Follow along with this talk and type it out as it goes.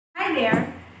Hi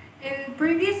there! In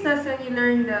previous lesson, you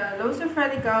learned the laws of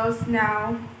radicals.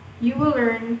 Now, you will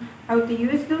learn how to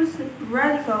use those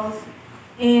radicals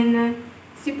in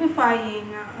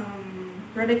simplifying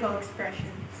radical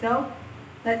expression. So,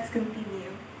 let's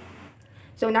continue.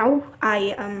 So now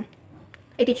I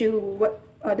teach you what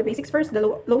the basics first,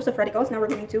 the laws of radicals. Now we're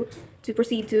going to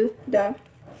proceed to the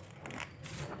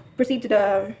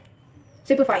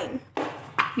simplifying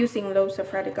using laws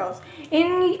of radicals.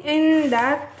 In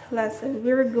that lesson,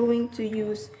 we're going to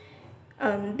use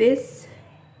this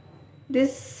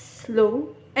law,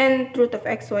 nth root of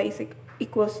xy is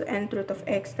equals to nth root of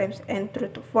x times nth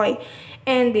root of y,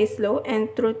 and this law,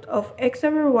 nth root of x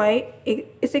over y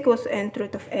is equals to nth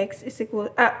root of x is equal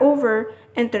over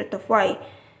nth root of y.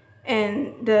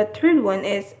 And the third one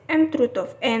is nth root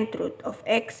of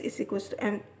x is equals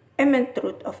to mth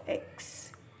root of x.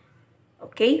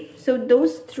 Okay, so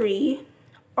those three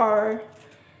are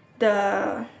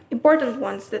the important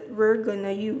ones that we're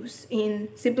gonna use in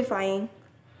simplifying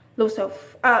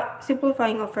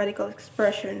of radical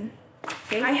expression.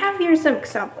 Okay, I have here some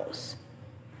examples.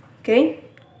 Okay,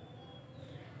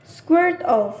 square root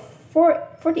of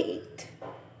 48.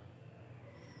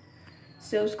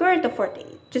 So square root of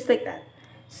 48, just like that.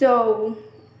 So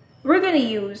we're gonna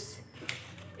use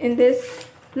in this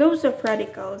laws of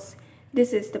radicals.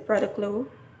 This is the product law,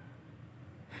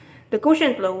 the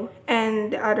quotient law,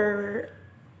 and the other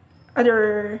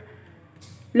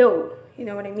law. You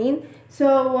know what I mean?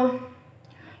 So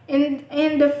in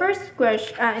the first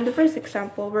question, in the first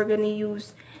example, we're gonna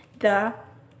use the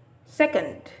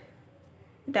second,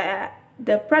 the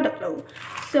product law.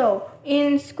 So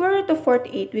in square root of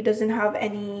 48, we doesn't have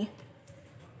any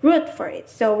root for it.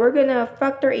 So we're gonna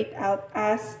factor it out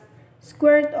as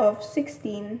square root of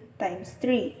 16 times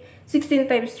 3. 16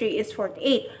 times 3 is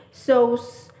 48. So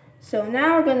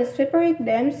now we're gonna separate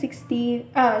them. Square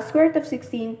root of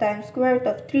 16 times square root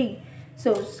of 3.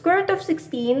 So square root of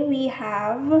 16, we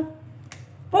have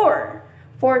 4.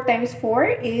 4 times 4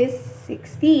 is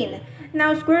 16.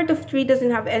 Now square root of 3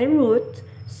 doesn't have any root,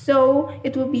 so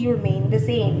it will remain the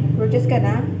same. We're just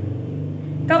gonna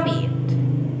copy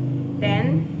it.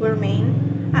 Then will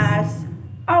remain as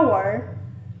our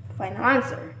final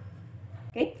answer.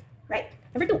 Okay, right.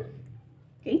 Number 2.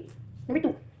 Okay, number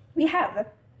 2. We have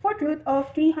fourth root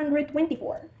of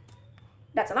 324.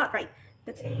 That's a lot, right?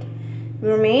 That's it.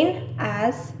 Will remain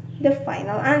as the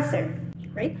final answer,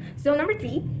 right? So number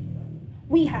 3,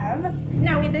 we have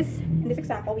now in this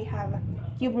example we have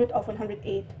cube root of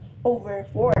 108 over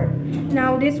 4.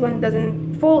 Now this one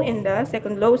doesn't fall in the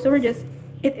second law, so it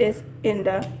is in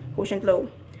the quotient law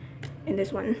in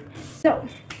this one. So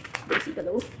let's see the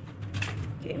law.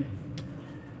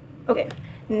 Okay,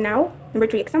 now number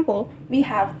 3 example, we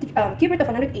have cube root of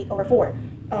 108 over 4.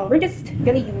 We're just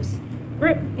gonna use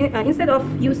instead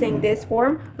of using this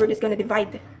form, we're just gonna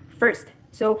divide first.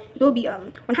 So it will be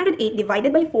 108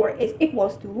 divided by 4 is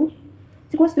equals to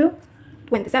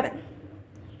 27,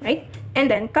 right? And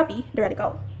then copy the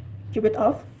radical, cube root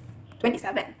of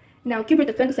 27. Now cube root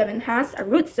of 27 has a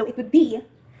root, so it would be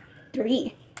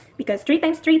 3, because 3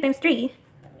 times 3 times 3,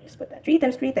 just put that, 3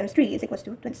 times 3 times 3 is equals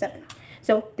to 27.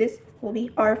 So this will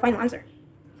be our final answer.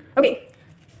 Okay,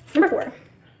 number 4.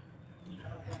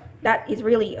 That is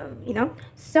really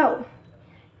so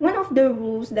one of the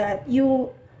rules that you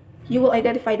will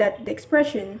identify that the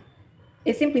expression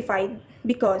is simplified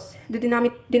because the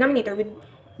denominator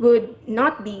would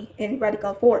not be in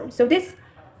radical form. So this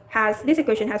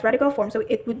equation has radical form, so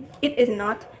it is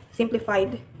not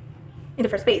simplified in the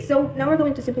first place. So now we're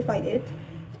going to simplify it.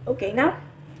 Okay, now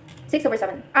 6 over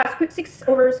 7. 6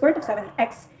 over square root of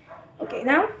 7x. Okay,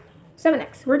 now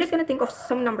 7x. We're just gonna think of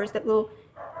some numbers that will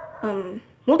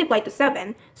multiply to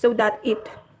 7 so that it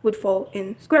would fall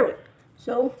in square root.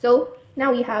 So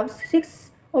now we have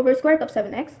 6 over square root of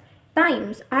 7x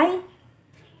times, I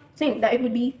think that it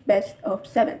would be best of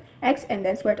 7x and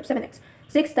then square root of 7x.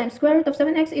 6 times square root of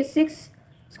 7x is 6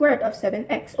 square root of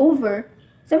 7x over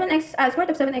 7x, square root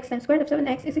of 7x times square root of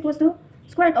 7x is equals to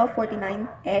square root of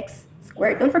 49x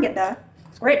squared. Don't forget the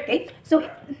squared, okay? So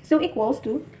equals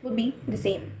to would be the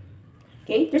same.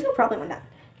 Okay, there's no problem on that.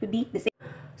 It would be the same.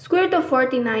 Square root of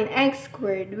 49x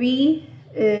squared,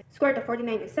 square root of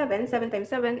 49 is 7. 7 times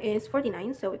 7 is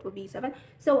 49, so it will be 7.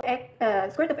 So square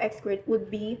root of x squared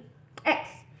would be x.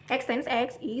 X times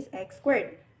x is x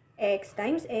squared. X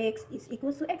times x is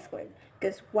equals to x squared,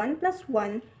 because 1 plus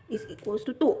 1 is equals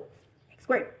to 2, x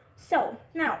squared. So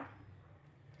now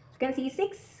you can see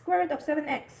 6 square root of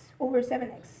 7x over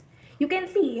 7x. You can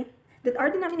see that our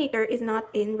denominator is not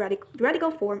in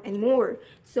radical form anymore.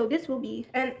 So this will be,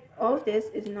 and all of this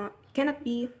cannot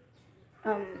be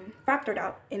factored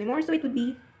out anymore, so it would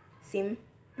be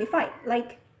simplified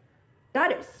like the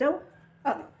others. So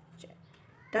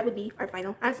that would be our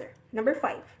final answer. Number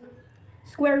 5,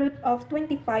 square root of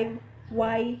 25y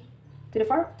to the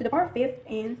power fifth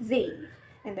and z,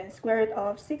 and then square root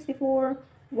of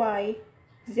 64y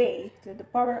z to the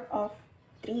power of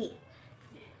 3.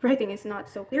 Writing is not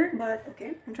so clear, but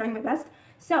okay, I'm trying my best.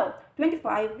 So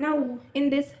 25. Now in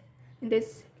this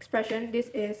expression, this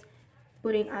is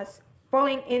putting us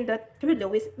falling in the third law,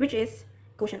 which is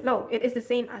quotient law. It is the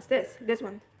same as this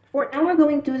one. Fourth. Now we're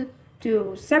going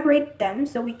to separate them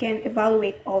so we can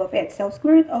evaluate all of it. So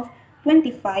square root of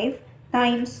 25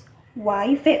 times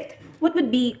y fifth. What would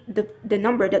be the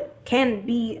number that can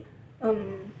be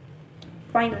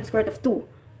find on square root of 2?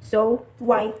 So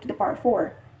y to the power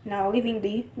 4. Now leaving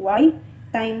the y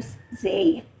times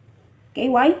z. Okay,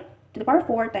 y to the power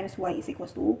 4 times y is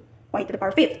equals to y to the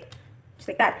power fifth. Just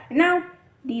like that. And now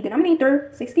the denominator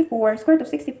 64, square root of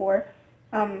 64,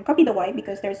 copy the y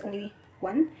because there's only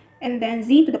 1, and then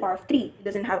z to the power of 3. It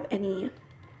doesn't have any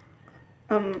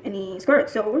square root,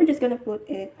 so we're just gonna put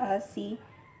it as c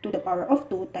to the power of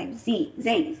 2 times z,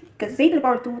 because z to the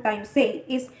power of 2 times z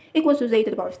is equals to z to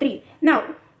the power of 3.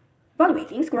 Now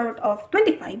evaluating, square root of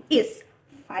 25 is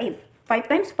 5. 5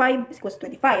 times 5 is equals to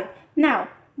 25. Now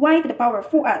y to the power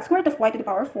 4, square root of y to the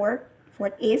power 4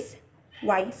 is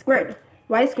y squared.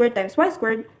 Y squared times y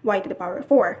squared, y to the power of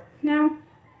 4. Now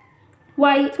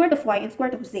y, square root of y and square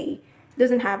root of z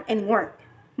doesn't have any more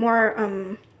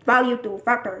value to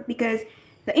factor because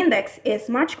the index is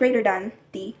much greater than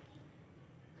the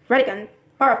radicand,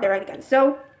 power of the radicand.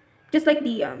 So just like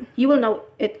the you will know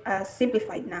it as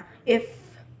simplified now if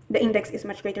the index is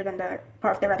much greater than the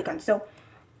power of the radicand. So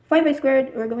 5y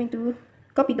squared, we're going to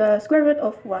copy the square root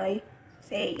of y,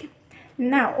 say.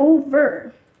 Now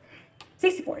over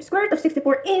 64. Square root of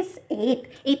 64 is 8.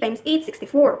 8 times 8,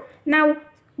 64. Now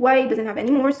y doesn't have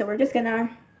any more, so we're just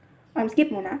gonna skip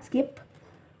muna. Skip.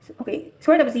 Okay,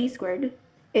 square root of z squared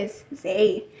is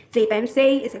z. Z times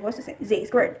z is equal to z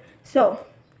squared. So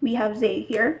we have z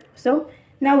here. So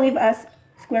now leave us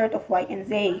square root of y and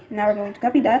z. Now we're going to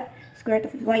copy that square root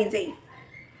of y and z.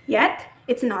 Yet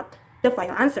it's not the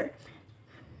final answer.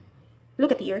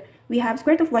 Look at here. We have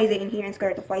square root of yz in here and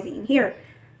square root of yz in here.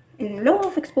 In law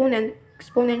of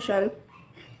exponential,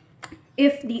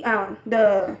 if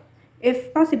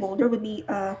if possible, there would be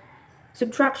a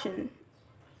subtraction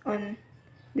on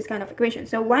this kind of equation.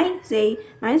 So yz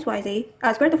minus yz,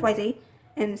 square root of yz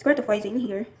and square root of yz in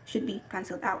here should be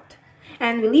cancelled out,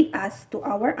 and will lead us to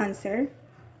our answer,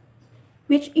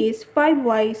 which is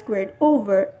 5y squared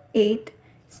over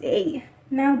 8z.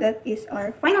 Now that is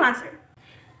our final answer.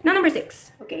 Now number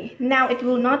 6. Okay, now it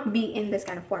will not be in this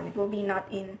kind of form. It will be not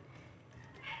in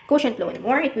quotient law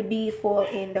anymore. It would be fall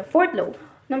in the fourth law.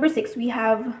 Number 6, we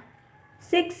have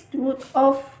 6th root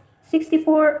of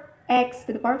 64x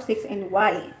to the power of 6 and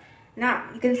y. Now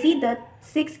you can see that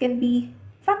 6 can be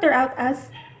factored out as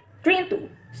 3 and 2.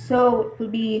 So it will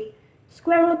be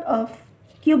square root of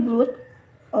cube root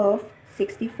of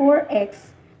 64x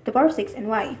to the power of 6 and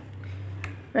y.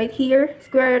 Right here,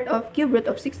 square root of cube root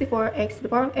of 64x to the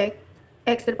power of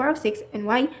x to the power of 6 and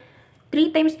y.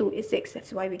 3 times 2 is 6.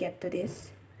 That's why we get to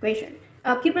this equation.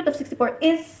 Cube root of 64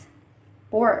 is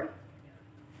 4.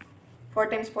 4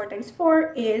 times 4 times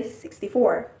 4 is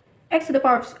 64. X to the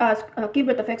power of cube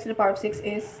root of x to the power of 6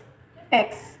 is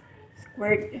x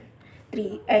squared.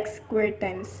 3x squared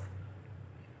times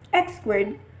x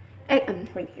squared.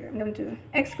 Right here, I'm going to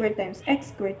x squared times x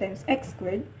squared times x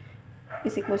squared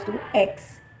is equals to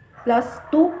x plus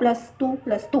 2 plus 2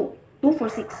 plus 2. 2 for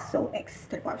 6, so x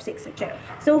to the power of 6. So check.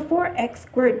 So 4x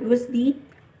squared was the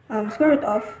square root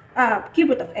of cube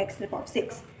root of x to the power of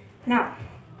 6. Now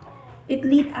it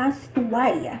leads us to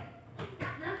y.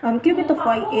 Cube root of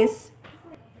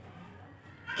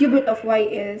y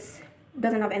is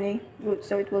doesn't have any root,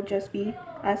 so it will just be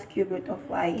as cube root of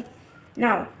y.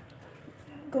 Now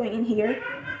going in here,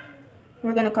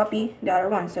 we're gonna copy the other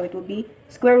one, so it will be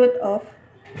square root of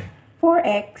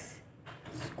 4x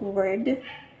squared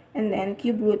and then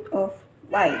cube root of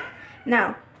y.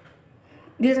 Now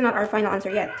this is not our final answer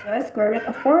yet. So square root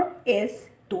of 4 is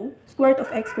 2, square root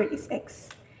of x squared is x,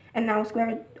 and now square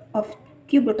root of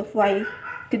cube root of y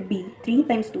could be 3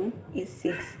 times 2 is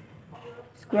 6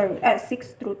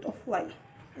 6th root of y,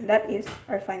 and that is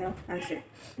our final answer.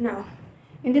 Now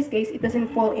in this case, it doesn't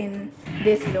fall in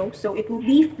this law, so it would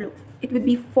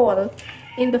be fall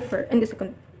in the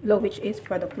second law, which is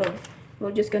product law.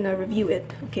 We're just gonna review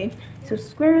it. Okay, so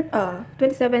square root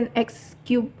 27x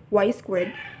cubed y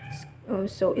squared,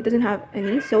 so it doesn't have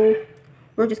any, so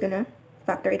we're just gonna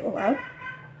factor it all out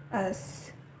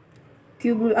as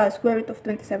square root of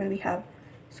 27, we have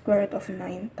square root of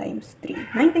 9 times 3.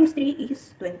 9 times 3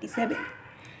 is 27.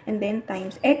 And then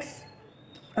times x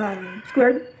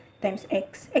squared times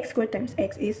x squared times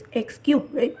x is x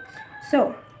cubed, right?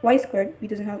 So y squared, we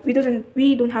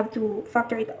don't have to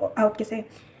factor it out because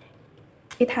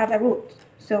it have a root.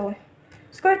 So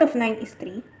square root of 9 is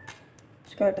 3.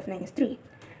 Square root of 9 is 3.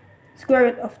 Square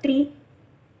root of 3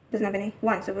 doesn't have any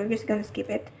 1, so we're just gonna skip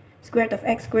it. Square root of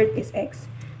x squared is x.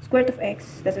 Square root of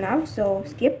x doesn't have, so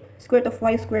skip. Square root of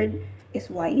y squared is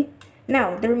y.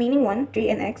 Now the remaining one, 3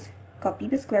 and x, copy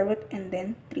the square root and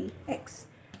then 3x.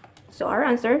 So our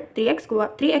answer,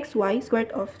 3xy square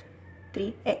root of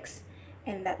 3x.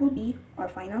 And that will be our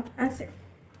final answer.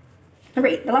 Number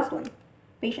 8, the last one.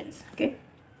 Patience, okay?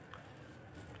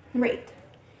 Number 8.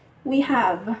 We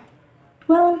have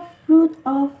 12 root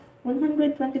of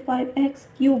 125x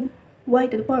cubed y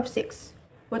to the power of 6.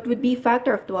 What would be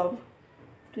factor of 12?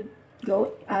 To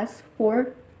go as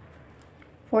 4th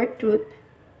root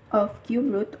of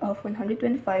cube root of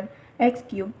 125 x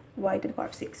cubed y to the power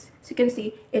of 6. So you can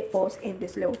see it falls in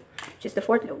this law, which is the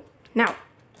fourth law. Now,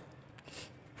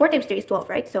 4 times 3 is 12,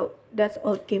 right? So that's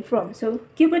all it came from. So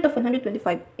cube root of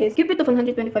 125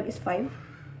 is 5.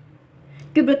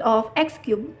 Cube root of x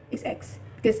cubed is x,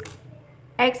 because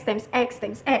x times x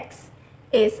times x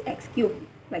is x cubed.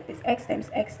 Like this, x times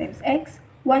x times x.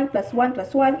 1 plus 1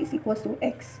 plus 1 is equals to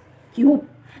x cubed.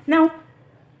 Now,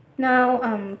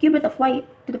 cube root of y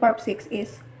to the power of 6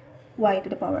 is y to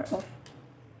the power of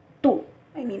 2.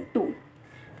 I mean 2.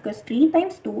 Because 3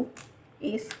 times 2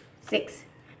 is 6.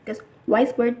 Because y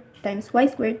squared times y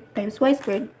squared times y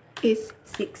squared is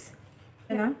 6.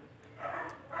 And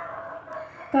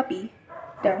copy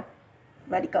the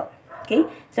radical. Okay,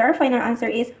 so our final answer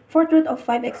is 4th root of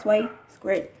 5xy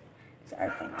squared. That's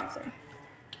our final answer.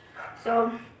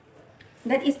 So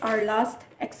that is our last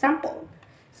example.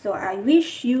 So I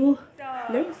wish you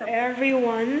learned something.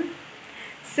 Everyone.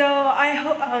 So I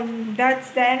hope that's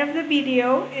the end of the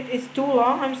video. It is too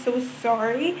long. I'm so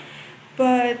sorry,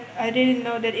 but I didn't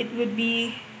know that it would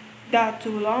be that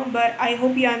too long. But I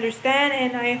hope you understand,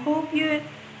 and I hope you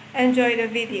enjoy the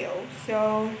video.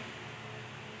 So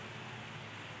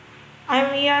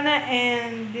I'm Lheana,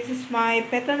 and this is my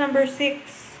beta number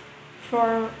 6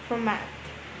 for math.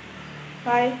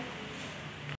 Bye.